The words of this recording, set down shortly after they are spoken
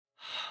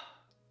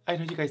I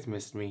know you guys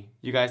missed me.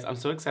 You guys, I'm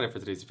so excited for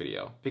today's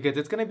video because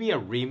it's gonna be a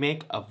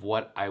remake of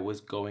what I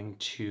was going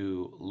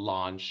to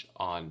launch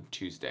on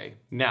Tuesday.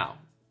 Now,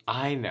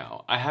 I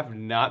know I have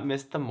not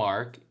missed the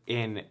mark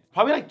in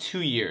probably like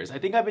 2 years. I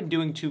think I've been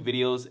doing 2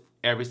 videos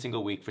every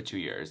single week for 2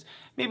 years.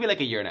 Maybe like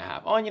a year and a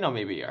half. Oh, you know,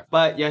 maybe a year.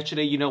 But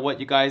yesterday, you know what,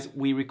 you guys?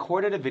 We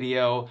recorded a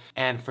video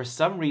and for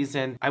some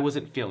reason, I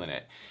wasn't feeling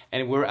it.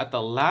 And we're at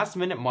the last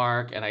minute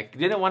mark and I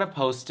didn't want to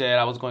post it.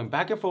 I was going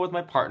back and forth with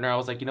my partner. I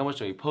was like, you know what,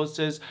 should we post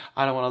this?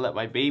 I don't want to let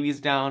my babies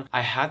down.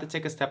 I had to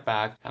take a step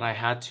back and I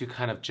had to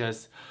kind of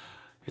just,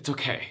 it's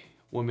okay.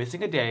 We're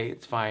missing a day,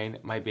 it's fine.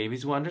 My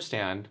babies will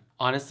understand.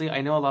 Honestly, I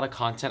know a lot of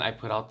content I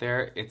put out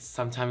there,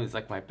 sometimes it's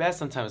like my best,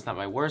 sometimes it's not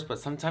my worst, but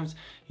sometimes,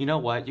 you know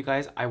what, you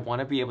guys, I want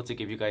to be able to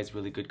give you guys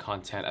really good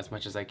content as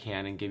much as I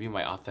can and give you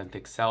my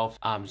authentic self.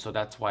 So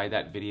that's why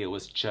that video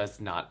was just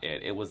not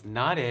it. It was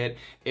not it.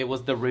 It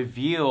was the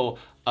reveal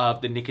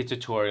of the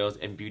NikkieTutorials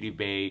and Beauty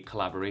Bay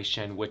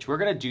collaboration, which we're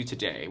gonna do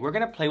today. We're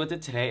gonna play with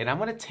it today and I'm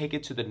gonna take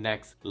it to the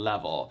next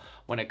level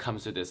when it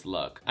comes to this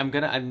look. I'm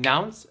gonna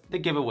announce the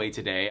giveaway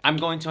today. I'm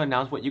going to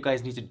announce what you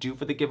guys need to do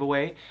for the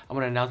giveaway. I'm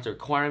gonna announce the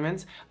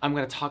requirements. I'm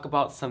gonna talk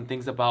about some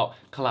things about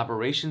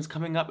collaborations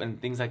coming up and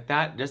things like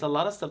that. There's a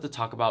lot of stuff to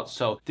talk about.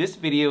 So this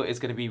video is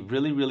gonna be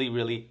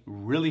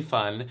really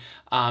fun.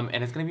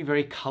 And it's gonna be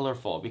very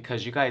colorful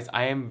because you guys,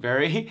 I am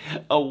very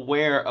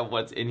aware of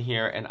what's in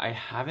here and I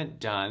haven't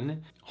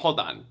done, hold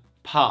on,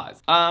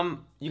 pause.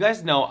 You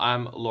guys know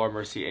I'm Laura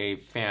Mercier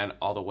fan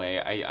all the way.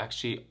 I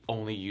actually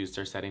only use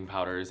their setting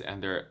powders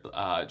and their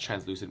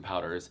translucent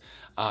powders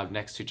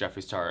next to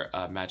Jeffree Star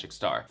Magic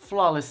Star.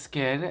 Flawless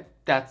skin,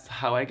 that's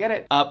how I get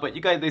it. But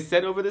you guys, they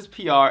sent over this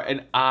PR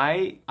and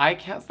I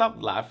can't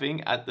stop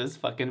laughing at this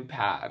fucking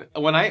pad.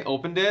 When I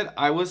opened it,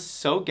 I was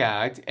so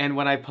gagged, and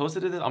when I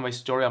posted it on my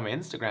story on my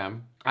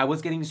Instagram, I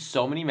was getting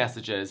so many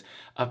messages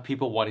of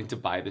people wanting to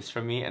buy this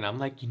from me, and I'm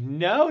like,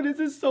 no, this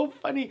is so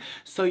funny.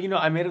 So, you know,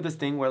 I made up this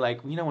thing where, like,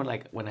 you know,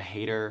 when a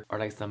hater or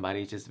like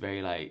somebody just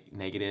very like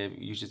negative,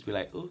 you just be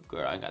like, oh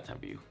girl, I ain't got time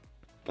for you.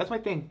 That's my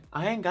thing.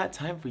 I ain't got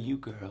time for you,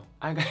 girl.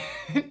 I'm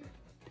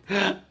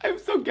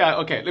so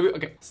gagged.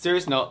 Okay,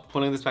 serious note,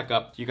 pulling this back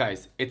up. You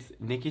guys, it's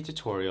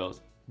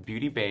NikkieTutorials,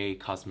 Beauty Bay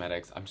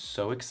Cosmetics. I'm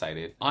so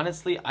excited.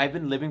 Honestly, I've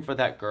been living for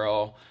that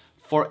girl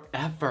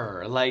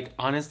forever. Like,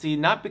 honestly,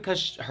 not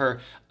because her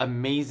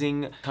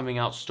amazing coming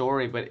out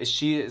story, but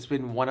she has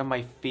been one of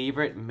my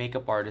favorite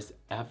makeup artists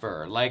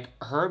ever. Like,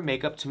 her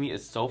makeup to me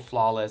is so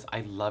flawless.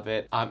 I love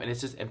it. And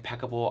it's just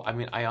impeccable. I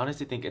mean, I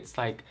honestly think it's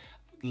like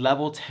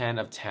level 10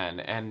 of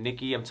 10. And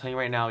Nikki, I'm telling you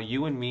right now,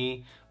 you and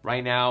me,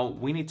 right now,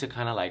 we need to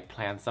kind of like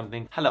plan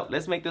something. Hello,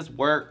 let's make this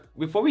work.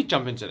 Before we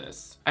jump into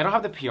this, I don't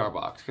have the PR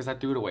box because I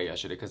threw it away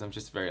yesterday because I'm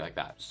just very like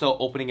that. So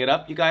opening it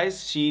up, you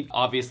guys, she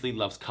obviously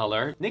loves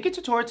color.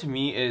 NikkieTutorial to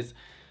me is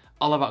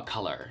all about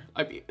color.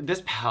 I mean,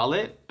 this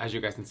palette, as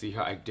you guys can see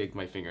here, I digged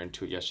my finger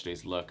into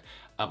yesterday's look,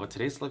 but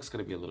today's look's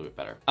gonna be a little bit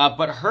better.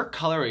 But her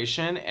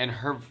coloration and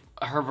her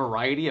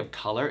variety of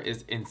color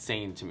is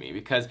insane to me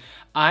because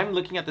I'm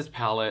looking at this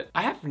palette,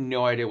 I have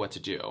no idea what to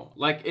do.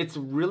 Like, it's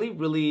really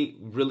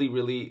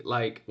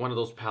like one of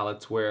those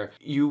palettes where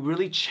you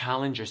really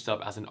challenge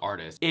yourself as an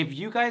artist. If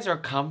you guys are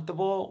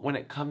comfortable when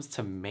it comes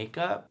to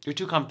makeup, you're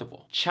too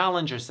comfortable.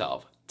 Challenge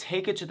yourself.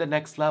 Take it to the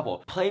next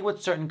level. Play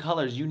with certain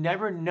colors. You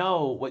never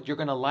know what you're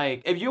gonna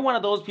like. If you're one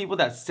of those people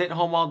that sit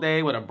home all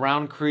day with a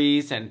brown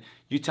crease and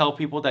you tell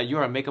people that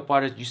you're a makeup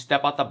artist, you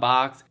step out the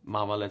box,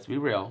 mama, let's be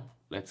real.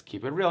 Let's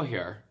keep it real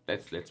here.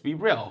 Let's be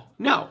real.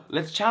 No,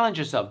 let's challenge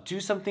yourself. Do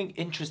something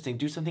interesting,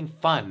 do something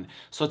fun.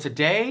 So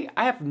today,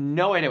 I have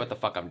no idea what the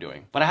fuck I'm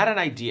doing, but I had an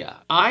idea.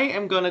 I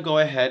am gonna go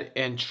ahead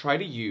and try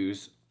to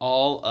use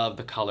all of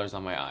the colors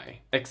on my eye,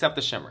 except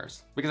the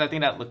shimmers, because I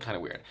think that looked kind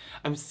of weird.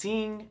 I'm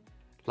seeing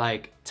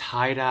like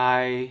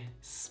tie-dye,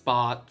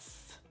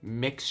 spots,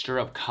 mixture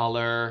of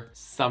color,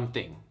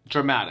 something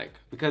dramatic.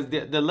 Because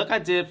the look I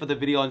did for the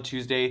video on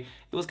Tuesday,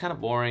 it was kind of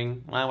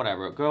boring.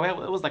 Whatever. Girl,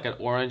 it was like an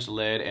orange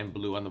lid and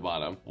blue on the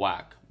bottom.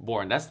 Whack.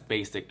 Boring. That's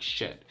basic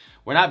shit.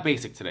 We're not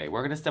basic today.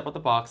 We're gonna step out the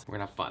box. We're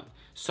gonna have fun.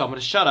 So I'm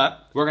gonna shut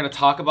up. We're gonna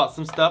talk about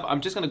some stuff.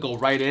 I'm just gonna go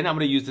right in. I'm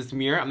gonna use this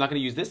mirror. I'm not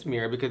gonna use this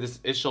mirror because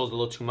it shows a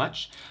little too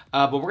much.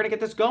 But we're gonna get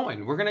this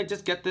going. We're gonna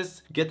just get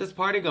this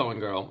party going,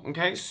 girl.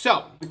 Okay?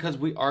 So, because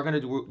we are gonna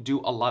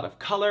do a lot of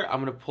color, I'm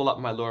gonna pull up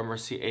my Laura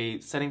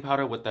Mercier setting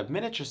powder with the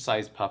miniature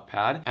size puff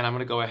pad. And I'm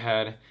gonna go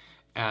ahead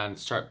and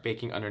start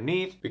baking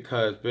underneath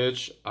because,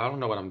 bitch, I don't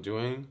know what I'm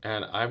doing.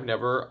 And I've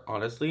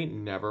honestly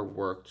never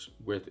worked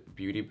with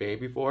Beauty Bay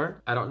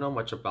before. I don't know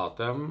much about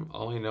them.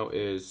 All I know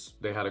is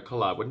they had a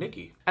collab with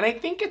Nikkie. And I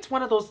think it's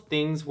one of those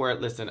things where,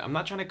 listen, I'm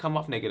not trying to come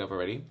off negative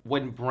already.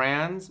 When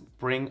brands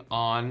bring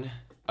on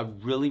a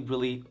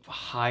really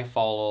high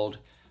followed,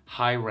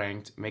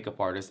 high-ranked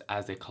makeup artist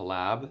as a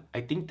collab,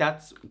 I think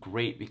that's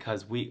great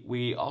because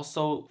we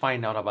also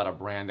find out about a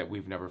brand that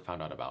we've never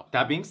found out about.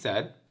 That being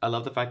said, I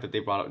love the fact that they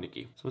brought out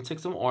Nikkie. So we'll take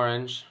some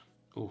orange.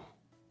 Ooh,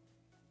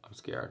 I'm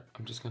scared.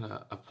 I'm just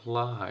gonna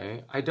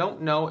apply. I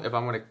don't know if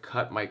I'm gonna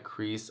cut my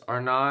crease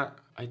or not.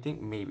 I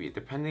think maybe,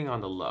 depending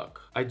on the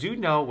look. I do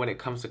know when it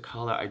comes to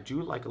color, I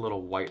do like a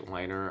little white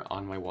liner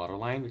on my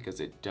waterline because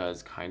it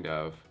does kind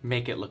of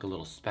make it look a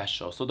little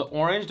special. So the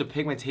orange, the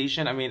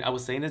pigmentation, I mean, I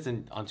was saying this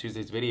on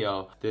Tuesday's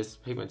video, this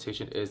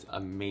pigmentation is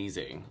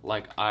amazing.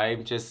 Like,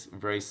 I'm just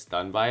very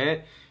stunned by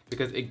it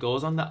because it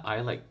goes on the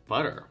eye like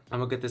butter. I'm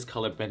gonna get this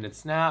color Bend and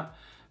Snap,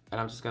 and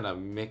I'm just gonna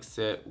mix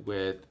it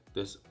with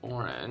this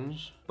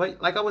orange.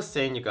 But like I was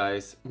saying, you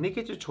guys,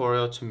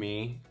 NikkieTutorial to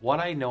me, what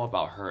I know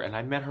about her, and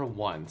I met her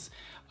once,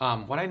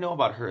 what I know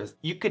about her is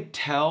you could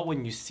tell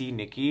when you see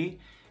Nikkie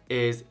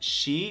is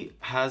she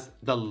has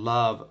the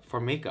love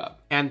for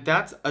makeup. And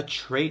that's a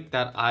trait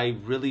that I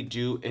really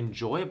do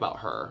enjoy about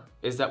her,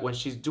 is that when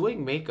she's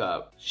doing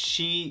makeup,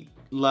 she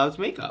loves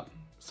makeup.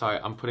 Sorry,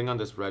 I'm putting on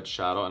this red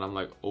shadow and I'm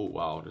like, oh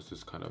wow, this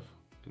is kind of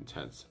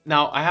intense.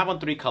 Now, I have on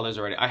 3 colors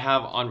already. I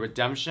have on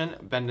Redemption,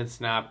 Bend and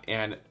Snap,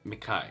 and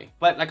Mikai.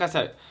 But like I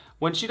said,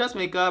 when she does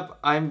makeup,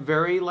 I'm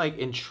very like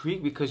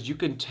intrigued because you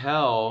can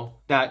tell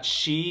that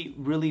she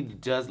really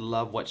does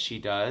love what she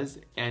does,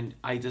 and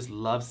I just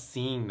love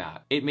seeing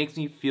that. It makes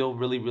me feel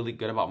really, really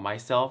good about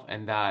myself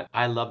and that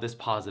I love this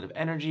positive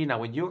energy. Now,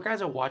 when you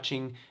guys are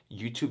watching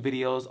YouTube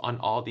videos on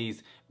all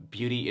these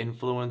beauty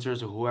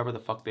influencers or whoever the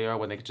fuck they are,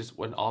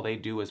 when all they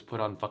do is put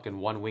on fucking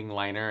one wing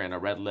liner and a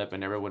red lip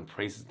and everyone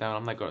praises them,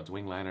 I'm like, oh, it's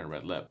wing liner and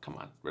red lip. Come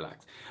on,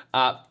 relax.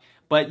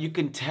 But you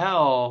can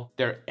tell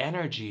their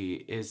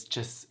energy is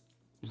just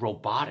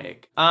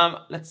robotic.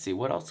 Let's see,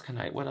 what else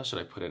should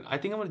I put in? I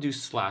think I'm gonna do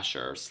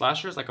Slasher.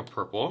 Slasher is like a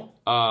purple.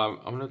 I'm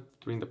gonna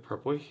bring the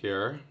purple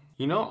here.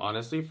 You know,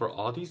 honestly, for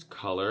all these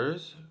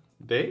colors,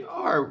 they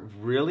are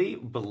really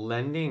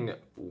blending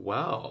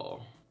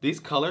well. These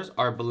colors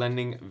are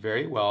blending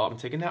very well. I'm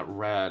taking that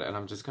red and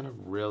I'm just gonna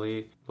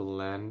really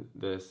blend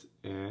this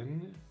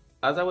in.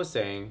 As I was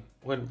saying,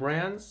 when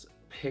brands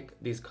pick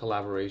these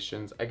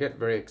collaborations, I get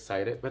very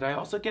excited, but I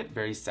also get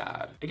very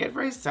sad. I get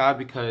very sad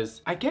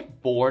because I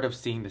get bored of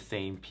seeing the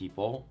same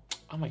people.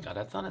 Oh my god,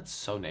 that sounded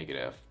so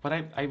negative, but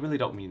I really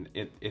don't mean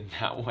it in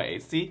that way.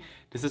 See,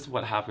 this is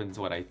what happens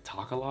when I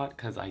talk a lot,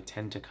 because I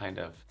tend to kind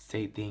of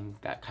say things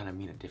that kind of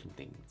mean different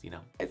things, you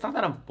know? It's not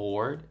that I'm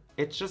bored,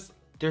 it's just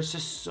there's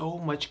just so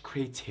much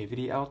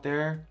creativity out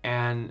there.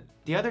 And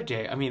the other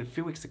day, I mean, a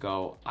few weeks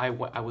ago, I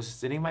was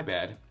sitting in my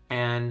bed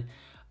and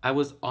I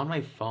was on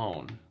my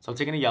phone. So I'm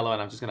taking a yellow and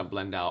I'm just gonna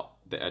blend out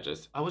the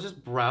edges. I was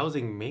just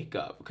browsing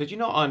makeup because, you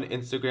know, on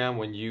Instagram,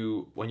 when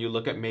you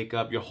look at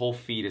makeup, your whole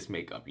feed is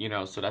makeup, you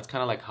know? So that's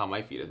kind of like how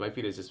my feed is. My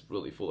feed is just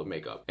really full of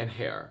makeup and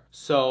hair.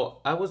 So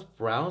I was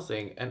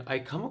browsing and I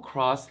come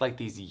across like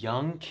these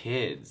young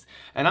kids,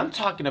 and I'm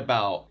talking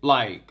about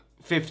like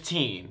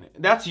 15.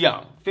 That's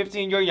young.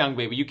 15, you're young,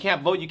 baby. You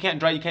can't vote, you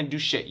can't drive, you can't do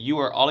shit.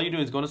 All you do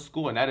is go to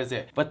school and that is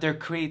it. But their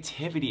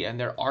creativity and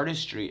their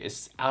artistry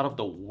is out of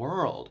the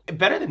world.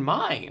 Better than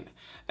mine.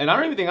 And I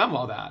don't even think I'm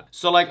all that.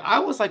 So like, I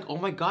was like, oh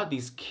my god,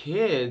 these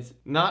kids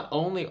not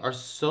only are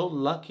so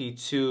lucky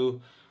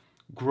to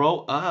grow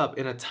up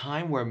in a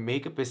time where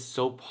makeup is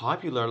so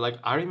popular. Like,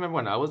 I remember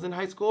when I was in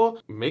high school,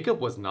 makeup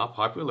was not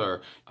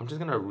popular. I'm just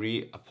gonna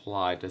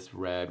reapply this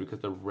red because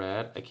the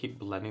red, I keep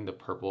blending the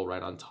purple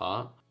right on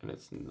top and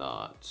it's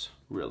not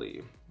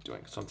really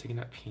doing. So I'm taking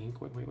that pink.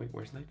 Wait,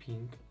 where's that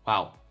pink?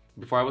 Wow.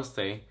 Before I will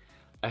say,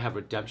 I have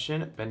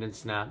Redemption, Bend and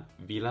Snap,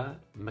 Villa,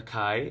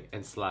 Mikai,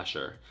 and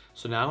Slasher.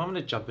 So now I'm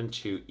gonna jump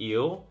into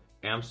Eel,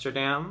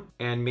 Amsterdam,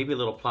 and maybe a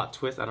little plot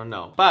twist, I don't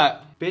know.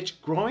 But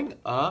bitch, growing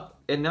up,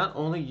 and not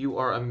only you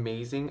are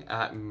amazing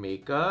at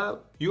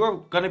makeup, you are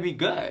gonna be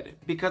good.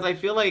 Because I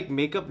feel like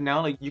makeup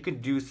now, like, you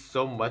can do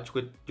so much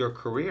with your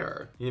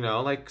career, you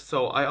know? Like,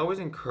 so I always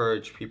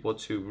encourage people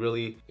to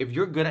really, if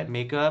you're good at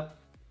makeup,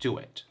 do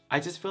it. I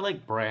just feel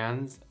like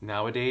brands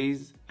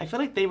nowadays, I feel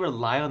like they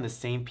rely on the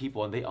same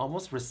people and they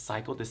almost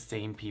recycle the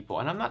same people.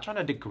 And I'm not trying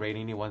to degrade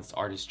anyone's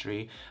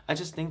artistry. I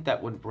just think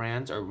that when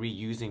brands are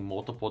reusing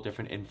multiple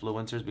different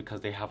influencers because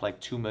they have like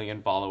 2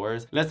 million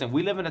followers. Listen,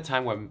 we live in a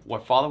time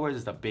where followers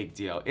is a big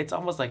deal. It's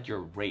almost like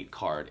your rate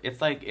card. It's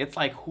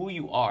like who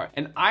you are.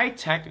 And I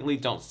technically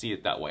don't see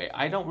it that way.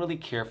 I don't really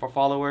care for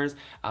followers.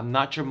 I'm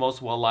not your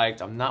most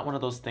well-liked. I'm not one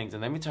of those things.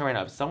 And let me tell you right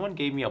now, if someone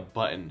gave me a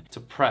button to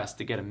press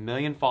to get 1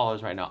 million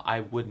followers right now, I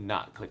would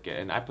not click it.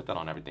 And I put that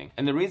on everything.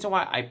 And the reason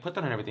why I put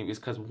that on everything is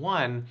because,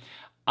 one,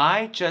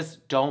 I just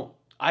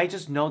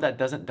know that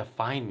doesn't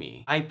define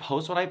me. I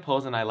post what I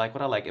post and I like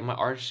what I like, and my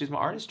artistry is my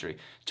artistry.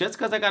 Just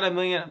because I got a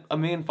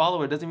million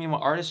followers doesn't mean my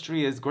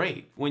artistry is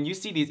great. When you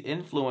see these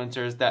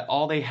influencers that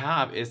all they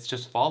have is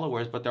just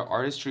followers, but their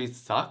artistry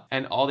sucks,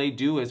 and all they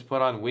do is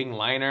put on wing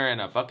liner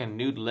and a fucking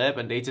nude lip,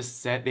 and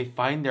they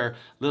find their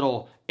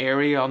little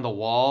area on the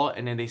wall,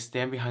 and then they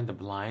stand behind the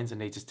blinds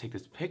and they just take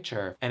this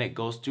picture, and it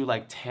goes through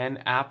like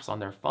 10 apps on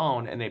their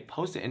phone, and they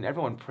post it and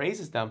everyone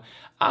praises them.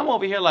 I'm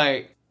over here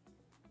like,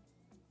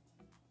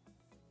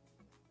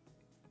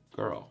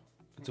 girl,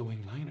 It's a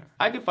wing liner.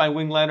 I can find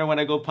wing liner when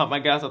I go pump my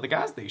gas at the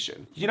gas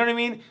station. You know what I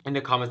mean? In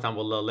the comments down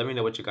below, let me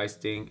know what you guys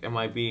think. Am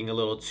I being a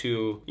little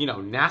too, you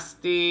know,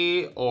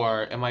 nasty,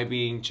 or am I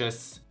being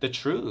just the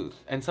truth?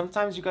 And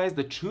sometimes you guys,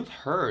 the truth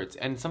hurts,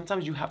 and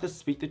sometimes you have to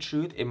speak the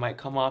truth. It might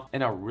come off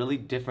in a really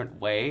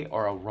different way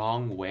or a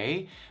wrong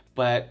way,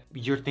 but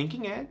you're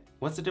thinking it.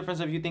 What's the difference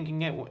of you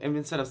thinking it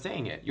instead of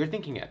saying it? You're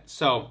thinking it.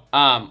 So,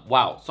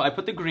 wow. So I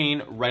put the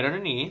green right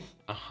underneath.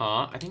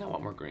 I think I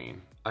want more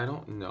green. I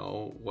don't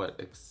know what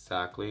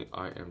exactly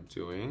I am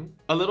doing.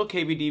 A little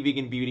KVD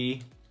Vegan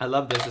Beauty. I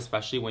love this,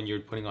 especially when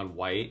you're putting on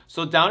white.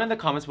 So down in the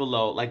comments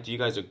below, like, do you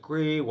guys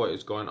agree? What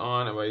is going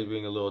on? Am I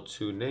being a little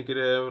too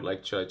negative?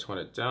 Like, should I tone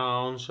it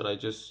down? Should I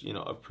just, you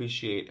know,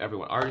 appreciate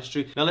everyone's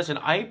artistry? Now listen,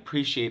 I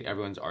appreciate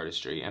everyone's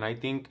artistry. And I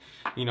think,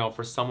 you know,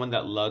 for someone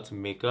that loves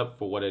makeup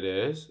for what it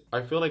is,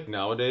 I feel like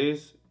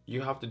nowadays, you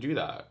have to do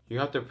that. You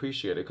have to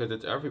appreciate it because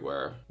it's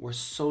everywhere. We're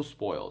so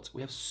spoiled.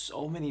 We have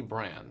so many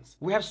brands.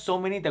 We have so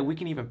many that we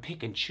can even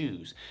pick and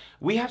choose.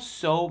 We have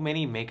so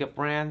many makeup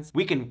brands.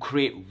 We can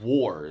create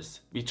wars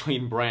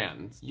between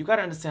brands. You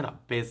gotta understand a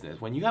business.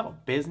 When you have a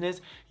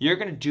business, you're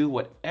gonna do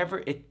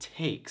whatever it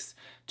takes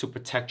to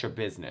protect your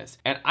business.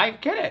 And I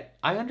get it,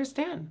 I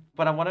understand.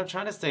 But what I'm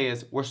trying to say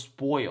is we're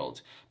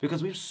spoiled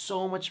because we have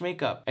so much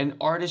makeup and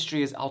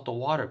artistry is out the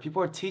water.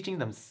 People are teaching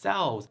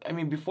themselves. I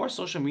mean, before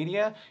social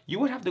media, you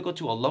would have to go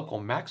to a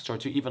local MAC store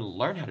to even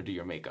learn how to do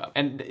your makeup.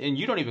 And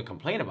you don't even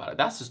complain about it.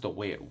 That's just the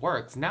way it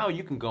works. Now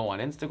you can go on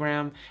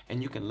Instagram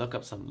and you can look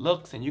up some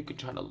looks and you can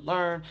try to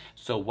learn.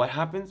 So what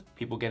happens?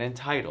 People get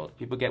entitled.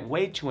 People get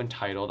way too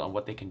entitled on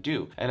what they can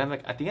do. And I'm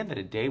like, at the end of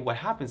the day, what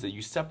happens is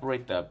you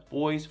separate the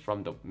boys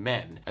from the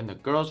men and the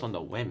girls from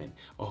the women,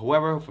 or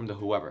whoever from the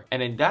whoever.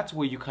 And then that's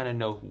where you kind of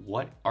know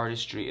what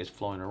artistry is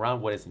flowing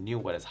around, what is new,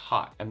 what is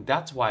hot. And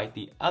that's why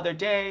the other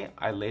day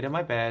I laid in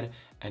my bed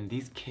and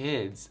these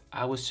kids,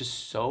 I was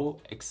just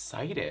so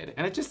excited.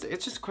 And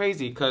it's just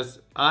crazy because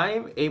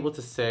I'm able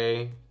to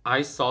say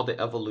I saw the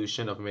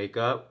evolution of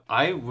makeup.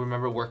 I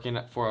remember working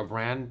for a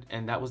brand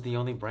and that was the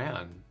only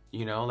brand.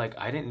 You know, like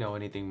I didn't know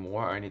anything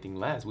more or anything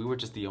less. We were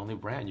just the only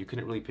brand. You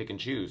couldn't really pick and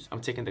choose. I'm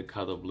taking the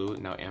color blue,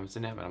 now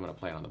Amsterdam, and I'm gonna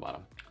play it on the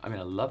bottom. I mean,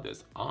 I love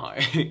this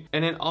eye.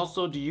 And then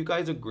also, do you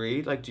guys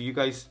agree? Like, do you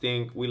guys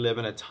think we live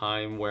in a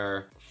time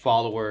where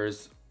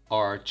followers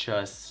are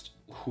just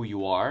who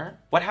you are?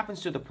 What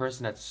happens to the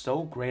person that's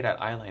so great at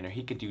eyeliner?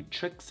 He could do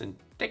tricks and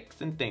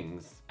tricks and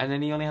things, and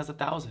then he only has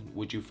 1,000.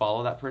 Would you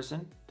follow that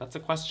person? That's a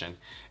question.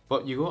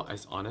 But you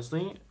guys,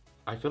 honestly,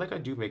 I feel like I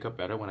do makeup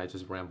better when I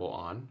just ramble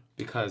on,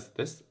 because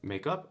this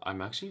makeup,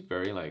 I'm actually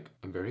very like,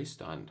 I'm very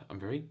stunned. I'm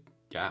very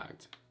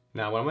gagged.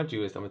 Now what I'm gonna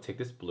do is I'm gonna take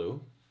this blue,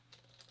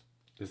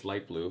 this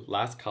light blue,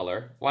 last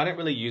color. Well, I didn't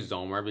really use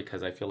Zomer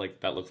because I feel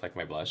like that looks like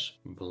my blush.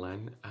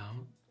 Blend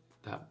out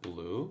that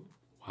blue.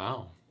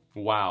 Wow.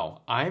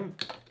 Wow. I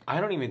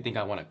don't even think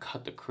I wanna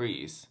cut the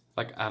crease,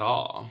 like at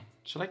all.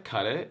 Should I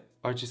cut it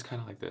or just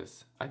kind of like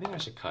this? I think I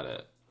should cut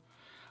it.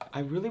 I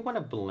really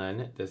wanna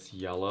blend this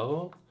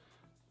yellow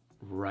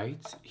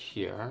right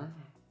here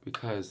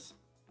because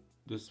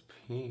this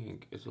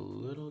pink is a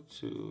little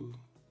too,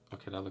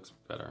 okay, that looks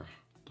better.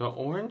 The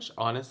orange,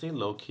 honestly,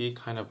 low-key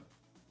kind of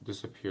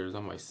disappears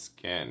on my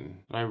skin.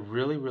 And I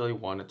really, really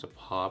want it to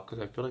pop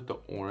because I feel like the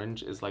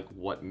orange is like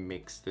what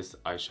makes this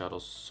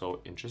eyeshadow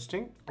so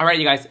interesting. All right,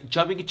 you guys,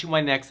 jumping into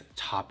my next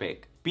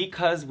topic,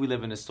 because we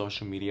live in a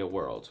social media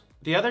world.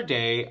 The other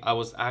day, I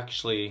was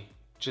actually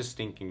just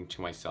thinking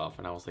to myself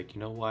and I was like, you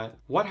know what?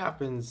 What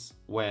happens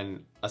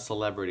when a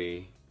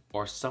celebrity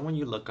or someone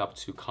you look up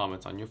to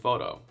comments on your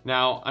photo?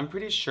 Now, I'm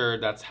pretty sure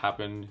that's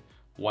happened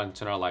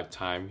once in our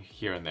lifetime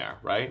here and there,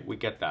 right? We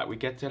get that. We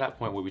get to that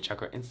point where we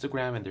check our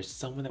Instagram and there's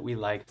someone that we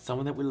like,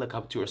 someone that we look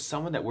up to, or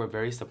someone that we're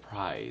very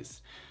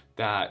surprised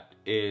that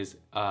is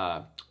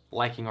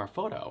liking our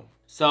photo.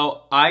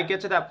 So I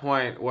get to that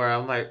point where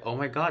I'm like, oh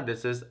my God,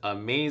 this is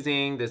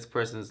amazing. This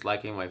person's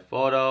liking my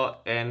photo,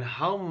 and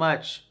how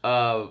much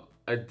of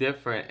a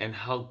different and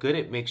how good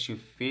it makes you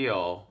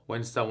feel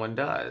when someone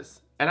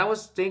does. And I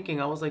was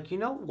thinking, I was like, you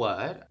know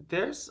what?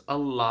 There's a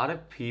lot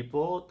of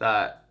people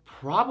that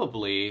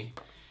probably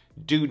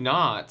do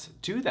not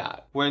do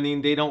that,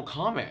 when they don't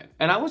comment.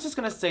 And I was just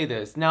gonna say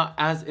this, now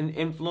as an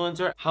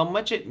influencer, how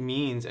much it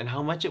means and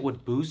how much it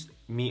would boost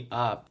me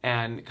up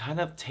and kind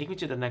of take me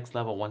to the next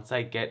level once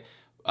I get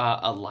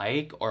a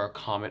like or a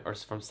comment or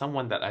from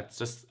someone that I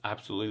just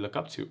absolutely look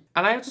up to.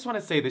 And I just want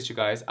to say this, you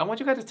guys, I want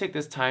you guys to take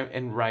this time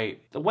and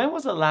write, when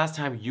was the last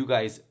time you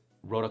guys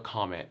wrote a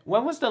comment?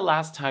 When was the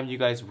last time you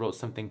guys wrote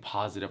something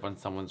positive on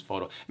someone's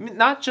photo? I mean,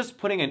 not just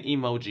putting an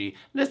emoji.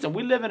 Listen,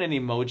 we live in an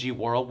emoji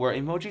world where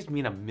emojis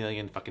mean a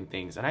million fucking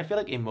things. And I feel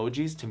like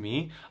emojis to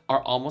me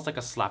are almost like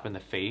a slap in the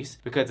face,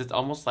 because it's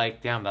almost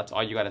like, damn, that's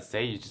all you gotta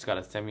say. You just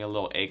gotta send me a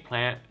little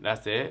eggplant.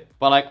 That's it.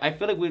 But like, I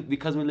feel like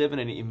because we live in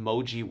an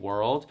emoji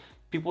world,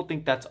 people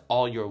think that's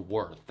all you're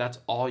worth. That's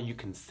all you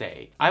can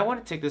say. I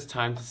want to take this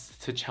time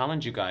to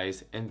challenge you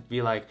guys and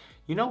be like,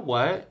 you know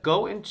what?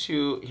 Go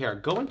into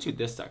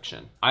this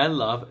section. I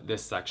love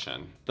this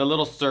section. The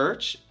little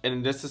search,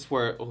 and this is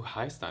where, oh,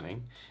 hi,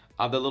 stunning.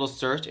 the little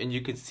search and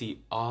you can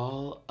see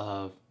all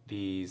of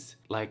these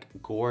like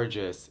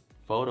gorgeous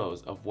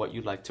photos of what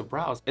you like to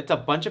browse. It's a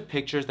bunch of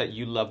pictures that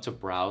you love to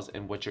browse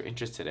and what you're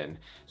interested in.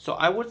 So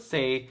I would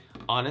say,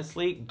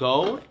 honestly,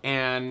 go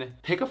and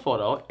pick a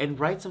photo and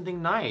write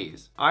something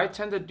nice. I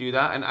tend to do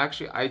that, and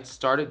actually I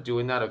started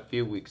doing that a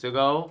few weeks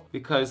ago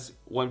because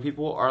when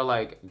people are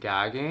like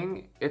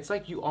gagging, it's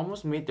like you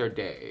almost made their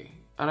day.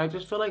 And I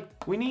just feel like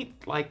we need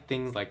like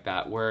things like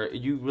that where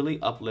you really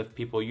uplift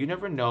people. You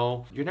never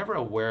know, you're never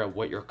aware of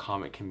what your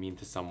comment can mean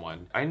to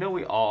someone. I know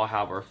we all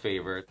have our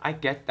favorites. I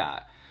get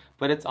that.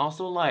 But it's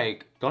also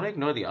like, don't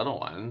ignore the other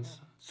ones.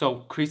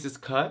 So creases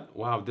cut.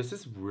 Wow, this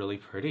is really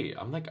pretty.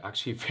 I'm like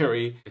actually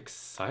very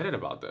excited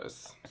about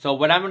this. So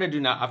what I'm gonna do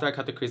now, after I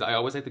cut the crease, I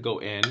always like to go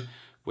in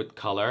with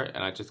color,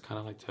 and I just kind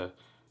of like to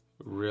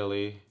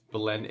really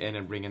blend in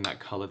and bring in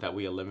that color that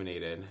we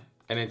eliminated.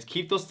 And then to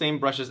keep those same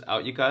brushes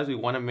out, you guys, we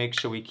wanna make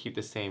sure we keep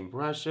the same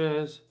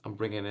brushes. I'm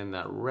bringing in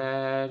that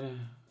red.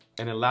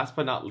 And then last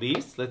but not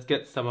least, let's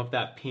get some of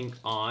that pink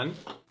on.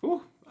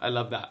 Ooh. I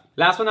love that.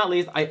 Last but not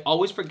least, I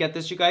always forget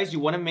this, you guys.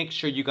 You wanna make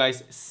sure you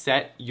guys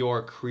set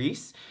your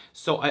crease.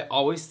 So I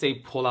always say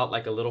pull out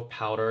like a little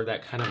powder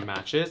that kind of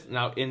matches.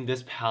 Now in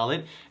this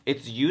palette,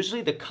 it's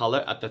usually the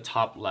color at the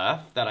top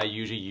left that I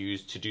usually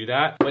use to do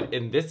that. But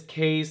in this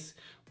case,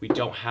 we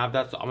don't have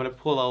that. So I'm gonna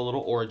pull out a little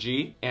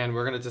orgy and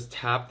we're gonna just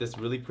tap this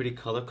really pretty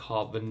color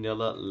called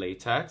Vanilla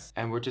Latex.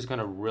 And we're just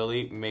gonna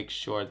really make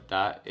sure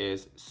that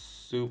is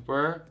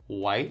super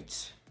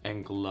white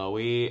and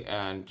glowy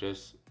and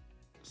just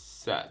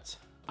set.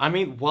 I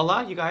mean,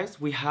 voila, you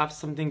guys, we have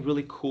something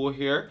really cool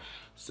here.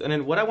 So, and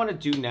then what I want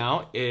to do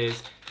now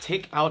is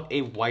take out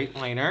a white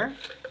liner,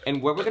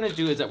 and what we're gonna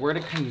do is that we're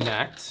gonna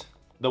connect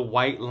the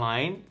white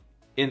line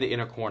in the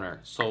inner corner.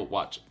 So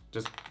watch,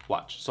 just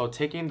watch. So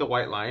taking the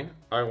white line,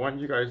 I want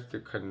you guys to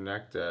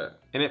connect it.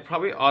 And it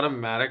probably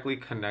automatically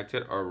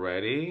connected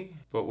already,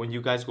 but when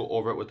you guys go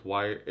over it with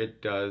white,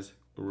 it does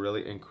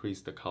really increase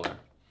the color.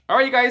 All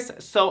right, you guys,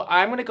 so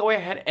I'm gonna go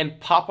ahead and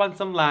pop on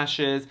some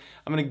lashes.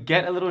 I'm gonna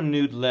get a little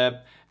nude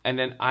lip, and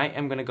then I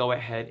am gonna go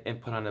ahead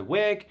and put on a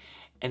wig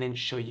and then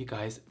show you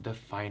guys the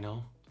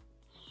final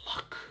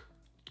look.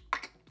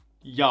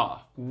 Yeah,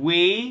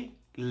 we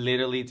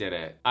literally did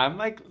it. I'm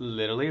like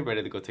literally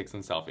ready to go take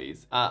some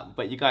selfies.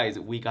 But you guys,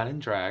 we got in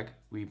drag.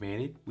 We made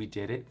it, we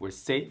did it. We're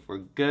safe, we're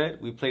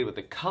good. We played with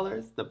the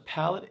colors. The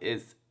palette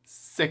is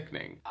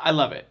sickening. I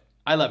love it,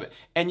 I love it.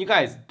 And you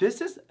guys,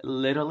 this is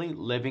literally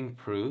living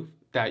proof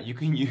that you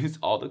can use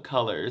all the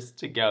colors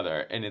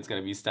together and it's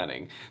gonna be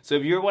stunning. So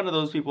if you're one of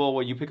those people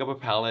where you pick up a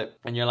palette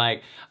and you're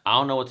like, I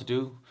don't know what to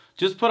do,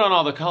 just put on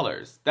all the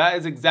colors. That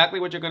is exactly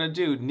what you're gonna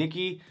do.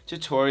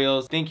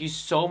 NikkieTutorials, thank you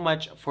so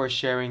much for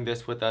sharing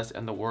this with us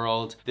and the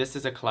world. This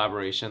is a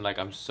collaboration, like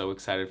I'm so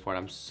excited for it.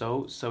 I'm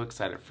so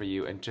excited for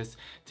you, and just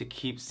to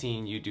keep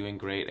seeing you doing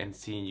great and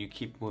seeing you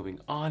keep moving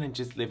on and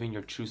just living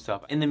your true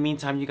self. In the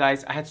meantime, you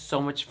guys, I had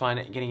so much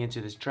fun getting into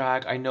this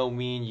drag. I know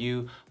me and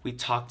you, we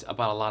talked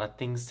about a lot of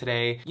things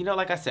today. You know,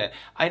 like I said,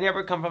 I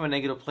never come from a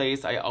negative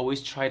place. I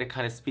always try to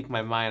kind of speak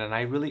my mind, and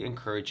I really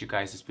encourage you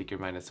guys to speak your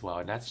mind as well.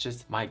 And that's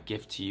just my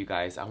gift to you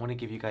guys. I want to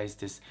give you guys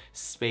this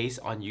space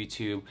on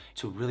YouTube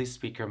to really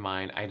speak your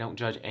mind. I don't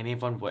judge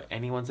anyone with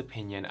anyone's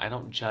opinion. I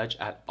don't judge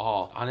at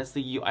all.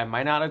 Honestly, I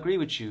might not agree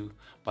with you,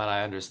 but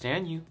I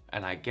understand you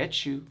and I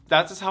get you.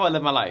 That's just how I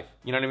live my life.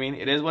 You know what I mean?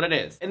 It is what it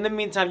is. In the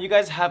meantime, you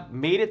guys have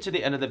made it to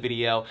the end of the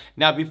video.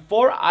 Now,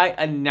 before I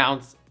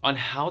announce on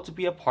how to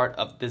be a part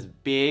of this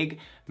big,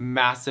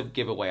 massive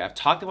giveaway, I've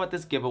talked about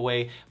this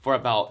giveaway for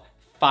about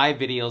 5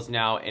 videos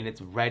now, and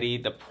it's ready.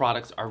 The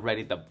products are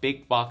ready. The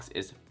big box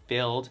is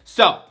filled.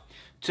 So,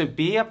 to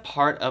be a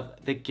part of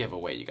the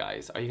giveaway, you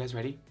guys, are you guys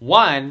ready?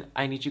 1,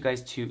 I need you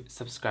guys to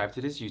subscribe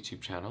to this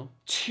YouTube channel.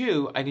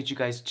 2, I need you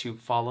guys to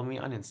follow me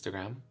on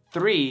Instagram.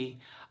 3,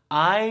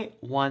 I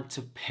want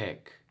to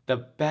pick the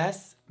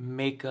best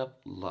makeup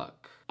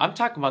look. I'm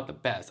talking about the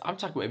best. I'm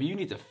talking about if you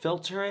need to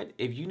filter it,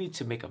 if you need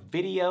to make a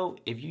video,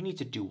 if you need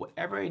to do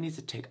whatever it needs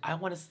to take, I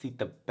want to see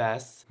the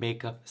best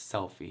makeup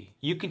selfie.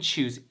 You can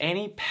choose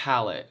any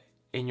palette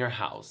in your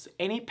house,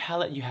 any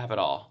palette you have at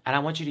all. And I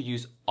want you to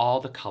use all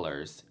the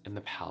colors in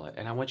the palette.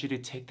 And I want you to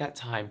take that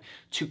time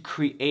to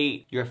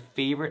create your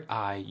favorite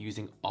eye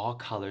using all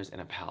colors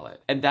in a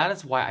palette. And that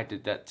is why I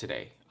did that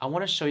today. I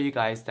want to show you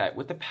guys that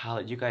with the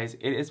palette, you guys,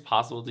 it is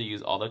possible to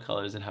use all the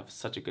colors and have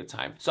such a good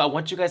time. So I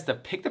want you guys to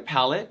pick the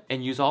palette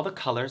and use all the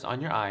colors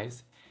on your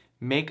eyes.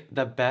 Make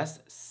the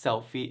best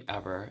selfie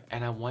ever,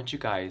 and I want you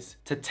guys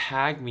to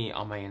tag me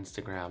on my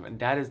Instagram, and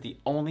that is the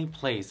only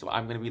place where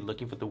I'm gonna be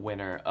looking for the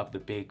winner of the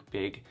big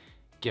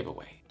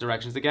giveaway.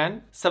 Directions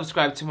again: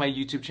 subscribe to my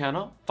YouTube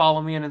channel, follow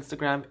me on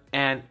Instagram,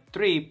 and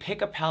 3,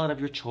 pick a palette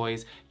of your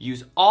choice,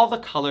 use all the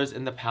colors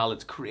in the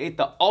palettes, create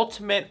the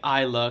ultimate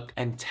eye look,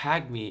 and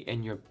tag me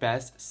in your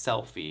best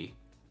selfie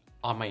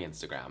on my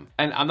Instagram.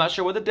 And I'm not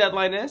sure what the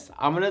deadline is.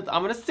 I'm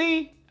gonna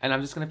see, and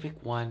I'm just gonna pick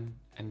one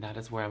and that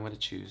is where I'm gonna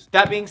choose.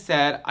 That being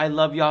said, I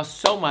love y'all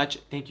so much.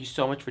 Thank you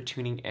so much for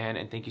tuning in,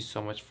 and thank you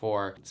so much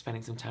for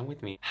spending some time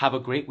with me. Have a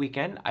great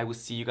weekend. I will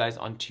see you guys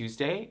on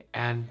Tuesday,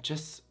 and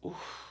just,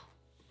 oof.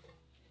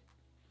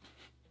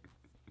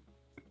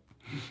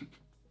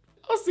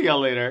 I'll see y'all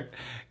later.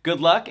 Good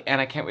luck, and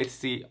I can't wait to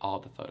see all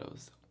the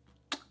photos.